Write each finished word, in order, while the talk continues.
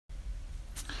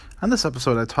On this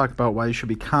episode, I talk about why you should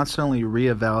be constantly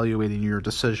reevaluating your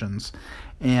decisions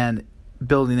and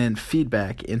building in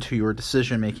feedback into your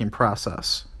decision-making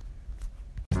process.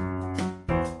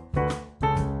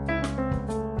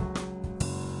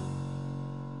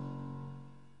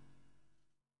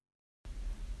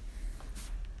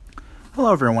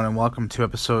 Hello, everyone, and welcome to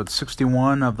episode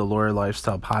 61 of the Lawyer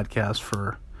Lifestyle Podcast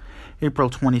for April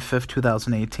 25th,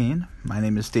 2018. My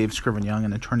name is Dave Scriven-Young,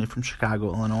 an attorney from Chicago,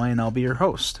 Illinois, and I'll be your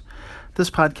host. This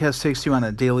podcast takes you on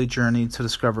a daily journey to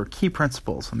discover key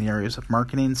principles in the areas of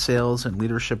marketing, sales, and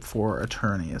leadership for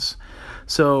attorneys.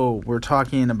 So we're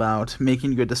talking about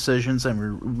making good decisions,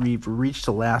 and we've reached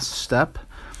the last step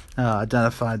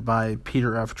identified by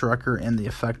Peter F. Drucker in The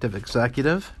Effective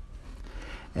Executive.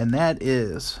 And that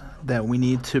is that we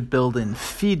need to build in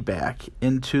feedback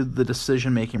into the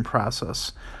decision-making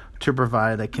process to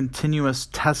provide a continuous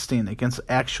testing against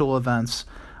actual events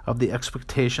of the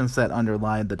expectations that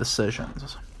underlie the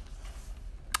decisions.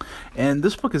 And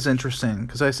this book is interesting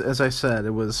because, as I said,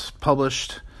 it was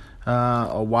published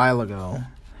a while ago,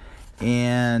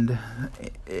 and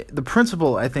the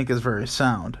principle, I think, is very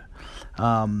sound.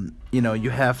 You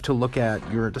have to look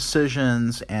at your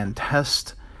decisions and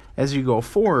test. As you go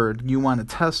forward, you want to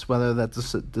test whether that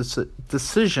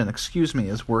decision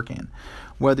is working.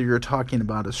 Whether you're talking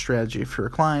about a strategy for your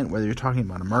client, whether you're talking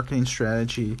about a marketing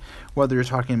strategy, whether you're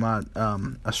talking about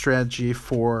a strategy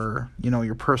for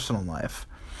your personal life,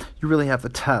 you really have to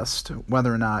test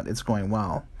whether or not it's going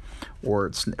well, or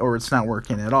it's not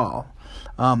working at all.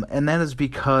 And that is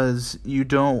because you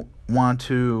don't want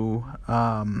to.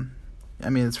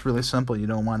 It's really simple. You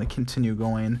don't want to continue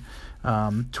going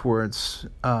towards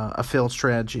a failed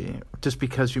strategy. Just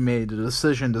because you made a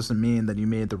decision doesn't mean that you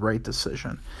made the right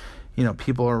decision.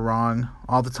 People are wrong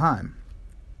all the time.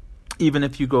 Even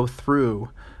if you go through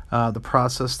the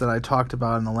process that I talked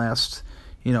about in the last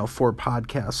 4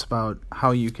 podcasts about how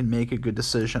you can make a good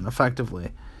decision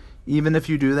effectively, even if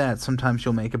you do that, sometimes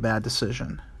you'll make a bad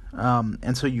decision.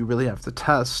 And so you really have to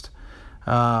test.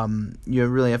 You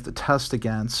really have to test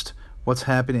against what's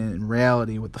happening in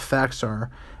reality, what the facts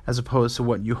are, as opposed to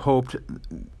what you hoped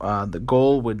the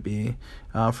goal would be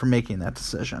for making that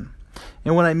decision.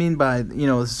 And what I mean by,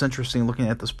 this is interesting looking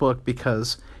at this book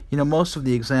because, most of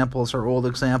the examples are old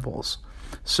examples.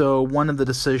 So one of the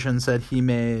decisions that he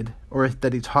made, or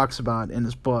that he talks about in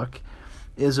his book,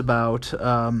 is about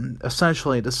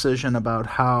essentially a decision about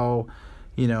how,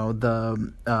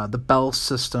 the Bell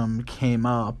system came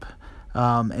up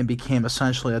and became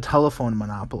essentially a telephone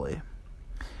monopoly.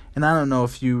 And I don't know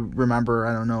if you remember,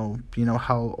 I don't know,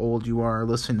 how old you are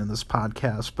listening to this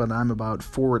podcast, but I'm about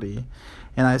 40.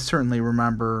 And I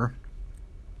remember,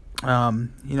 I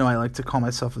like to call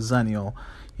myself a Zennial.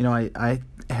 I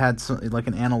had like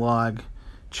an analog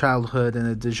childhood and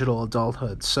a digital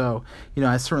adulthood. So,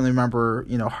 I certainly remember,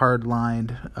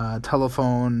 hard-lined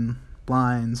telephone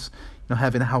lines,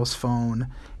 having a house phone.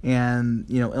 And,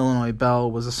 Illinois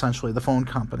Bell was essentially the phone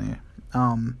company.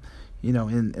 In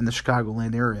the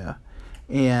Chicagoland area.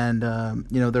 And,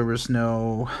 there was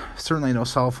certainly no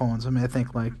cell phones. I think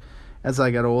as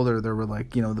I got older, there were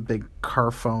the big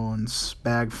car phones,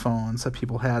 bag phones that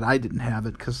people had. I didn't have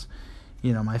it because,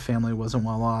 my family wasn't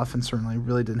well off and certainly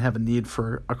really didn't have a need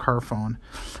for a car phone.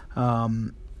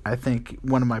 I think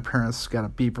one of my parents got a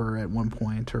beeper at one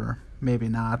point, or maybe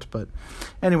not. But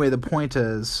anyway, the point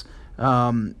is,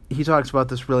 he talks about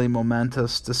this really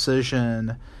momentous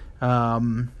decision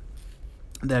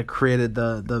that created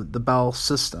the Bell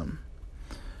system.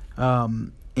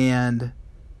 And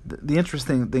the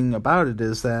interesting thing about it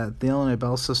is that the Illinois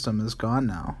Bell system is gone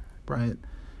now, right?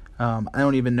 I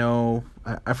don't even know,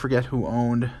 I forget who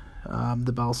owned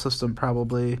the Bell system,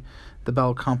 probably the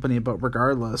Bell company, but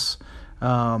regardless, we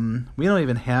don't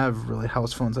even have really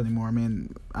house phones anymore.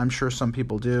 I'm sure some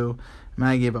people do.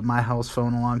 I gave up my house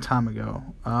phone a long time ago,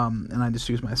 and I just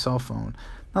use my cell phone.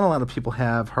 Not a lot of people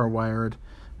have hardwired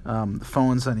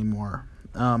phones anymore.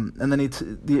 And then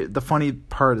the funny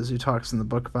part is he talks in the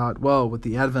book about, with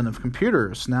the advent of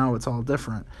computers, now it's all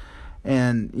different.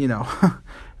 And,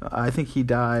 I think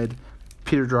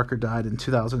Peter Drucker died in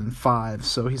 2005,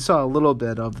 so he saw a little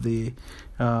bit of the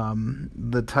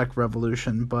tech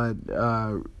revolution, but,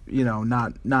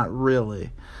 not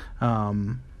really.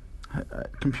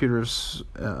 Computers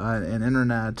and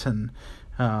internet and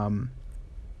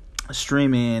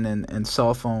streaming and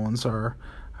cell phones are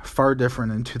far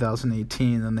different in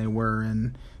 2018 than they were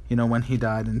in, when he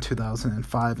died in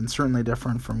 2005, and certainly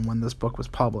different from when this book was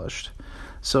published.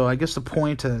 So I guess the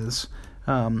point is,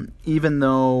 even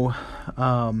though,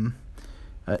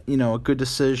 a good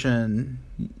decision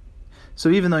So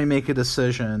even though you make a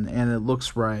decision and it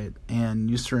looks right, and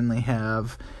you certainly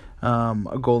have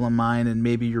a goal in mind, and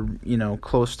maybe you're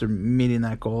close to meeting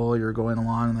that goal, you're going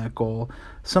along that goal,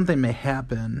 something may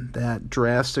happen that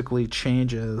drastically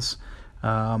changes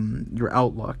your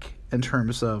outlook in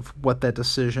terms of what that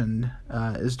decision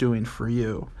is doing for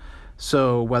you.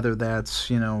 So whether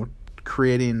that's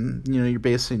creating, you're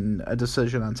basing a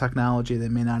decision on technology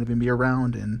that may not even be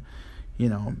around in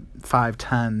 5,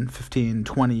 10, 15,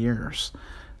 20 years.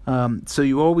 So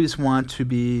you always want to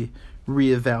be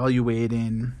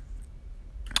reevaluating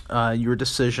your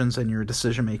decisions and your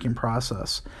decision-making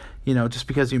process. Just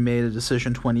because you made a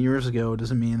decision 20 years ago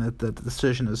doesn't mean that the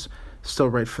decision is still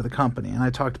right for the company. And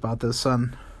I talked about this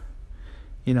on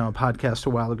a podcast a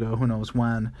while ago, who knows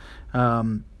when,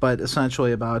 but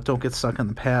essentially about don't get stuck in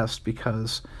the past,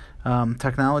 because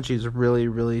technology is really,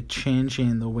 really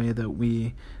changing the way that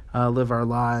we live our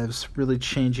lives, really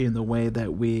changing the way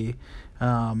that we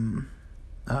certainly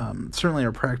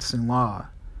are practicing law.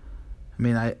 I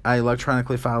mean, I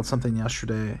electronically filed something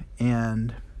yesterday,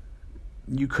 and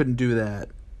you couldn't do that,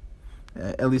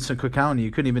 at least in Cook County.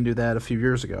 You couldn't even do that a few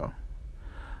years ago.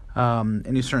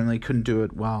 And you certainly couldn't do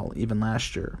it even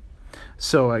last year.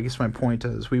 So I guess my point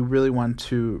is we really want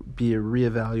to be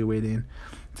reevaluating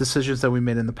decisions that we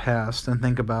made in the past and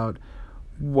think about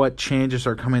what changes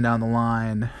are coming down the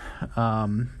line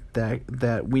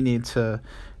that we need to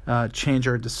change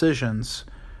our decisions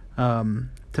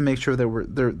to make sure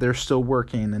that they're still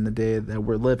working in the day that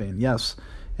we're living. Yes,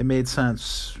 it made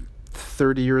sense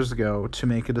 30 years ago to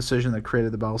make a decision that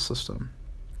created the Bell system.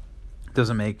 It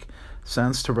doesn't make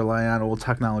sense to rely on old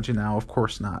technology now. Of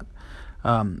course not.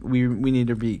 We need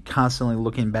to be constantly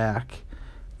looking back,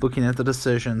 looking at the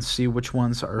decisions, see which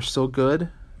ones are still good.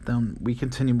 Then we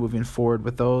continue moving forward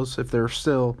with those. If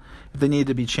they need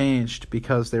to be changed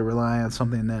because they rely on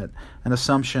an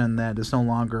assumption that is no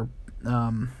longer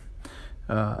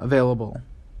available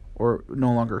or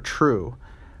no longer true,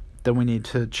 then we need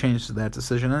to change that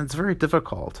decision. And it's very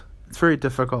difficult. It's very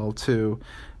difficult to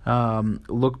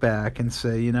look back and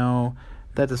say,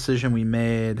 that decision we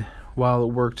made, while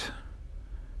it worked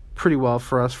pretty well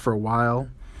for us for a while,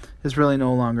 is really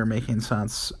no longer making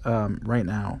sense right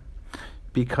now.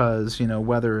 Because,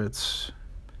 whether it's,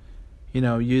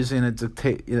 using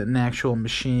an actual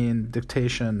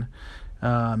dictation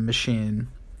machine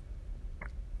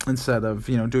instead of,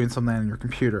 doing something on your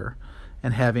computer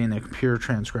and having a computer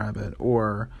transcribe it,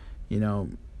 or,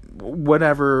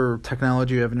 whatever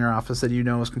technology you have in your office that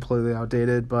is completely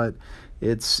outdated, but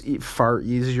it's far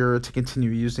easier to continue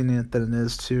using it than it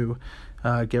is to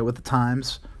get with the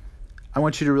times. I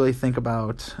want you to really think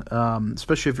about,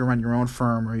 especially if you run your own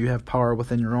firm or you have power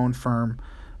within your own firm,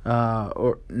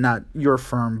 or not your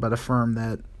firm, but a firm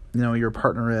that, you're a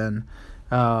partner in.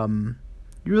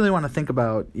 You really want to think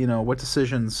about, what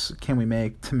decisions can we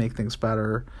make to make things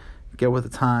better, get with the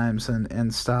times,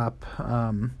 and stop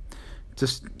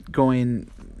just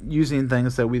using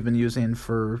things that we've been using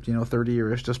for, 30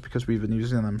 years just because we've been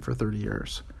using them for 30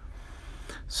 years.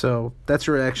 So that's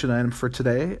your action item for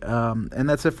today, and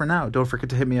that's it for now. Don't forget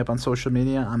to hit me up on social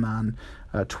media. I'm on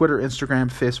Twitter, Instagram,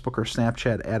 Facebook, or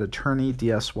Snapchat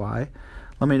 @AttorneyDSY.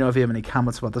 Let me know if you have any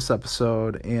comments about this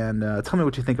episode, and tell me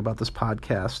what you think about this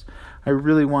podcast. I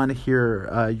really want to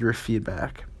hear your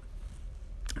feedback.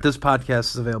 This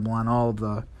podcast is available on all of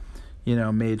the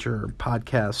major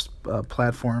podcast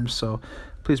platforms, so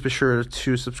please be sure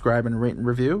to subscribe and rate and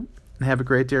review, and have a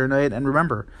great day or night. And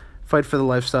remember, fight for the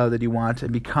lifestyle that you want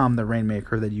and become the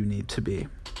rainmaker that you need to be.